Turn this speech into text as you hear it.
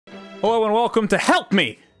Hello and welcome to Help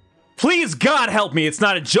Me! Please, God, help me! It's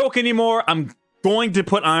not a joke anymore. I'm going to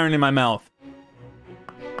put iron in my mouth.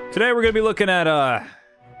 Today we're gonna be looking at,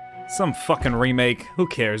 some fucking remake. Who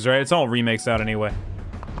cares, right? It's all remakes out anyway.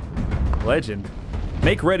 Legend.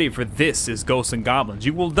 Make ready for this is Ghosts and Goblins.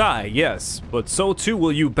 You will die, yes, but so too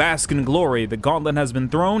will you bask in glory. The gauntlet has been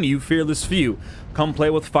thrown, you fearless few. Come play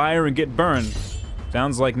with fire and get burned.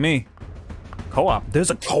 Sounds like me. Co-op. There's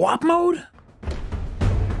a co-op mode?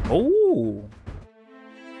 Oh.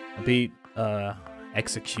 I beat,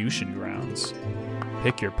 Execution Grounds.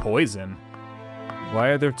 Pick your poison. Why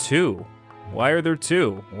are there two? Why are there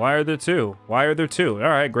two? Why are there two? Why are there two?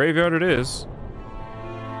 Alright, graveyard it is.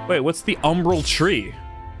 Wait, what's the umbral tree?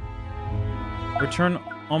 Return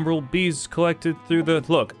umbral bees collected through the...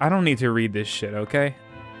 Look, I don't need to read this shit, okay?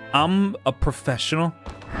 I'm a professional.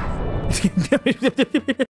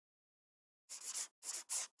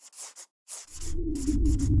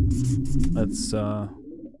 Let's, I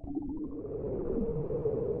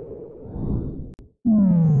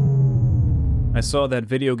saw that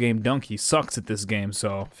video game Donkey sucks at this game,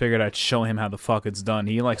 so figured I'd show him how the fuck it's done.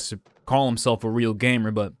 He likes to call himself a real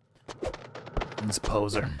gamer, but he's a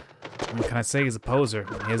poser. What can I say? He's a poser.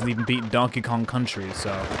 He hasn't even beaten Donkey Kong Country,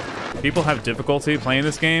 so... People have difficulty playing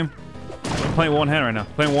this game. I'm playing one hand right now.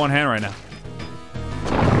 Playing one hand right now.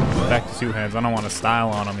 Back to two hands. I don't want to style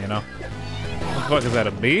on him, you know? What the fuck is that,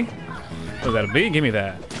 a B? What is that, a B? Give me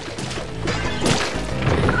that.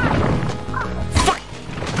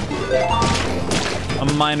 A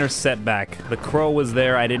minor setback. The crow was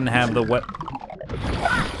there, I didn't have the wet...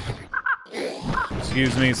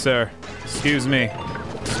 Excuse me, sir. Excuse me.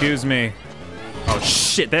 Excuse me. Oh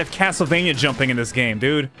shit, they have Castlevania jumping in this game,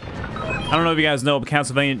 dude. I don't know if you guys know, but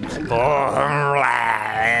Castlevania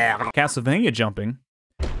jumping,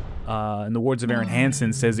 in the words of Aaron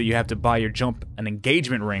Hansen, says that you have to buy your jump an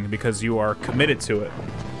engagement ring because you are committed to it.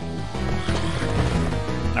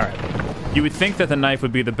 Alright. You would think that the knife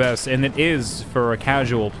would be the best, and it is for a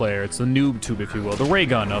casual player. It's the noob tube, if you will, the ray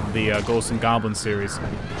gun of the Ghosts and Goblins series.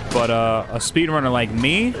 But a speedrunner like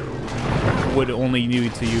me would only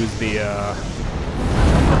need to use the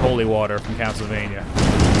holy water from Castlevania.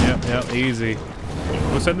 Yep, easy.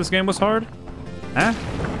 Who said this game was hard? Huh?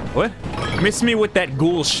 What? Miss me with that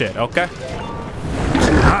ghoul shit, okay?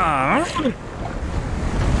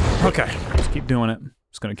 Okay, just keep doing it.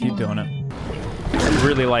 Just gonna keep doing it. I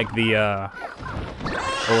really like the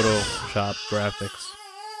Photoshop graphics.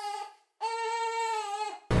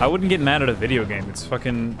 I wouldn't get mad at a video game. It's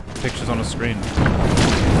fucking pictures on a screen.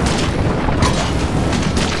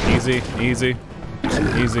 Easy, easy,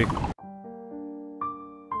 easy.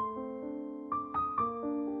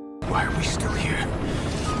 Why are we still here?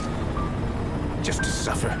 Just to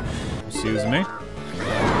suffer. Excuse me.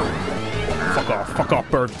 Fuck off,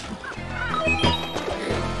 bird.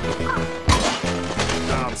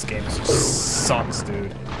 Oh, this game just sucks,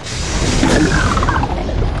 dude.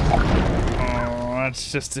 Oh,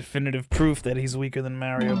 that's just definitive proof that he's weaker than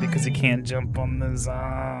Mario because he can't jump on this.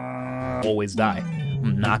 Always die.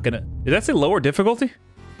 I'm not gonna. Did that say lower difficulty?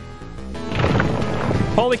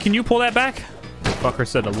 Paulie, can you pull that back? Fucker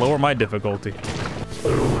said to lower my difficulty.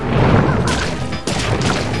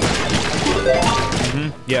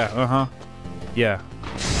 Yeah, yeah.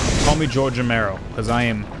 Call me George Romero, because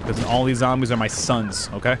all these zombies are my sons,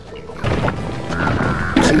 okay?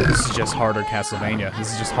 This is just harder Castlevania.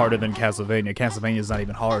 This is just harder than Castlevania. Castlevania's not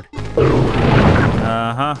even hard.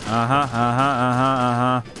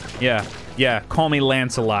 Yeah, call me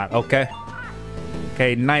Lancelot, okay?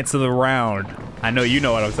 Okay, Knights of the Round. I know you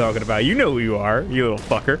know what I'm talking about. You know who you are, you little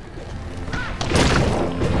fucker.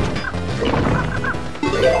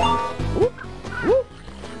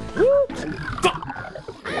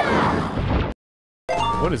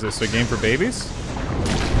 What is this, a game for babies?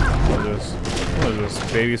 What is this? What is this,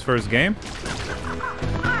 baby's first game?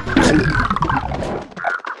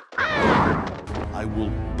 I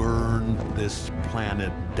will burn this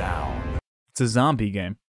planet down. It's a zombie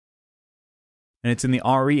game. And it's in the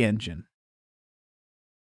RE engine.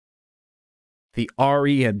 The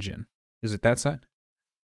RE engine. Is it that side?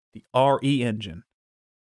 The RE engine.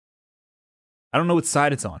 I don't know what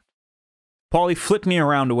side it's on. Paulie, flip me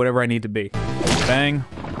around to whatever I need to be. Bang.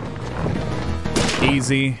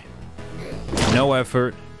 Easy. No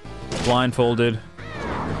effort. Blindfolded.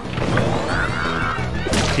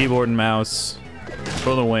 Keyboard and mouse.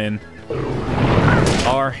 For the win.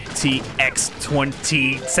 RTX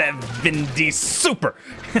 2070 Super!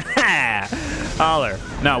 Holler.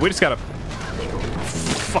 No, we just gotta...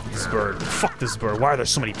 Fuck this bird. Fuck this bird. Why are there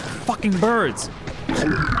so many fucking birds?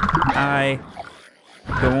 I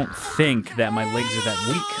don't think that my legs are that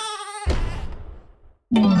weak.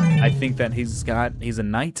 I think that he's a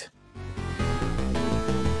knight.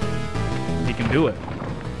 He can do it.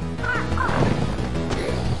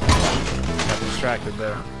 Got distracted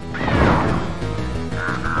there.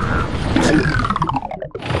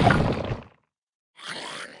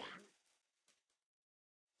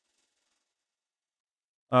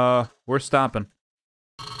 We're stopping.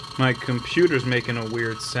 My computer's making a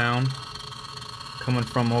weird sound coming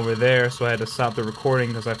from over there, so I had to stop the recording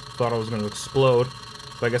because I thought I was going to explode.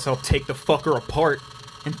 So I guess I'll take the fucker apart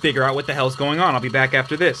and figure out what the hell's going on. I'll be back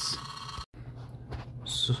after this.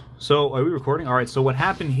 So are we recording? Alright, so what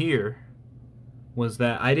happened here was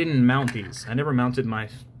that I didn't mount these. I never mounted my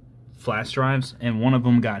flash drives, and one of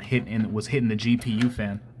them got hit and was hitting the GPU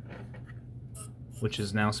fan, which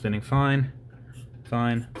is now spinning fine.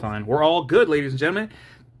 Fine. We're all good, ladies and gentlemen.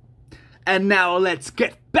 And now let's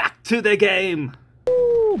get back to the game.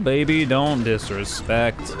 Ooh, baby, don't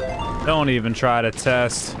disrespect. Don't even try to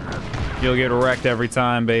test. You'll get wrecked every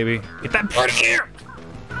time, baby. Get that part here!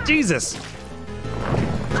 Jesus!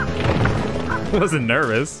 I wasn't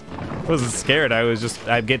nervous. I wasn't scared.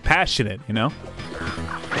 I'd get passionate, you know?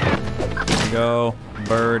 There you go,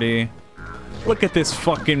 birdie. Look at this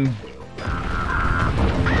fucking...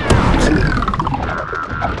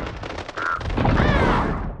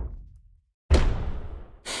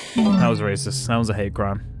 That was racist. That was a hate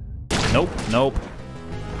crime. Nope. I'm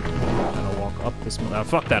gonna walk up this...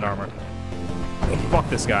 fuck that armor. Fuck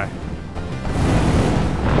this guy.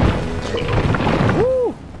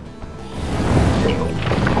 Woo!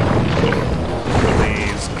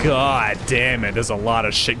 Please, god damn it. There's a lot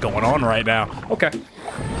of shit going on right now. Okay.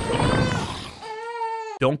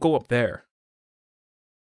 Don't go up there.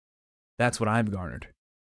 That's what I've garnered.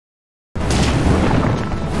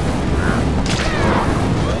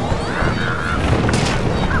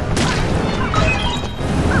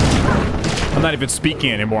 I'm not even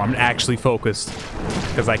speaking anymore. I'm actually focused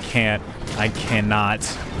because I cannot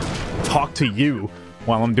talk to you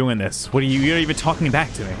while I'm doing this. What are you're not even talking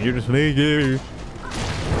back to me. You're just like,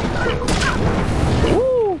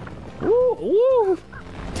 woo.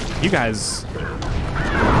 You guys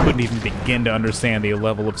couldn't even begin to understand the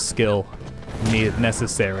level of skill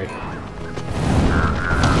necessary.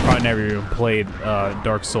 Probably never even played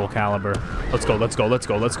Dark Soul Caliber. Let's go.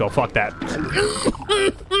 Fuck that.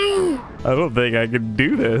 I don't think I can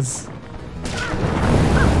do this.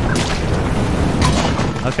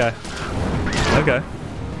 Okay.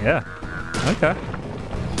 Yeah.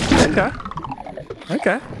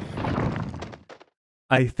 Okay.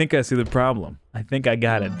 I think I see the problem. I think I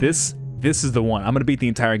got it. This is the one. I'm gonna beat the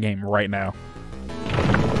entire game right now.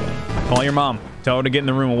 Call your mom. Tell her to get in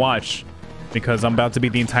the room and watch. Because I'm about to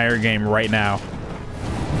beat the entire game right now.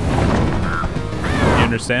 You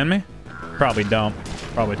understand me? Probably don't.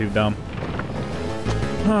 Probably too dumb.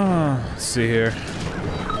 Let's see here. You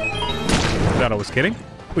thought I was kidding?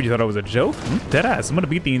 What, you thought I was a joke? Deadass. I'm gonna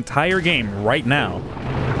beat the entire game right now.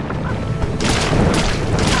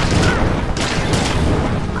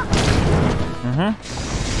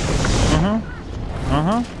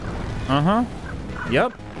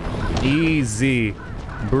 Yep. Easy.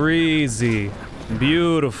 Breezy.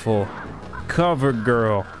 Beautiful. Cover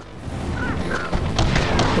girl.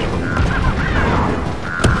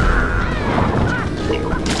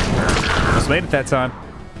 Just made it that time.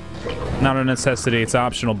 Not a necessity, it's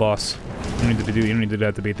optional, boss. You don't need to do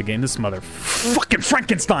that to beat the game. This mother fucking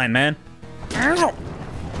Frankenstein, man.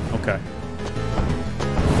 Okay.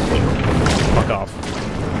 Fuck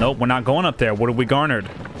off. Nope, we're not going up there. What have we garnered?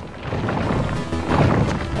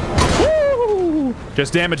 Woo!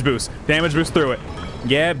 Just damage boost. Damage boost through it.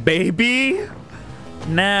 Yeah, baby.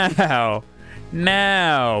 Now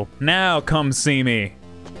come see me.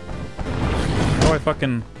 Oh, I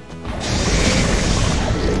fucking...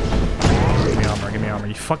 Give me armor,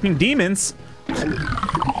 you fucking demons!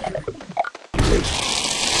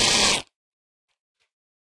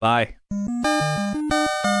 Bye.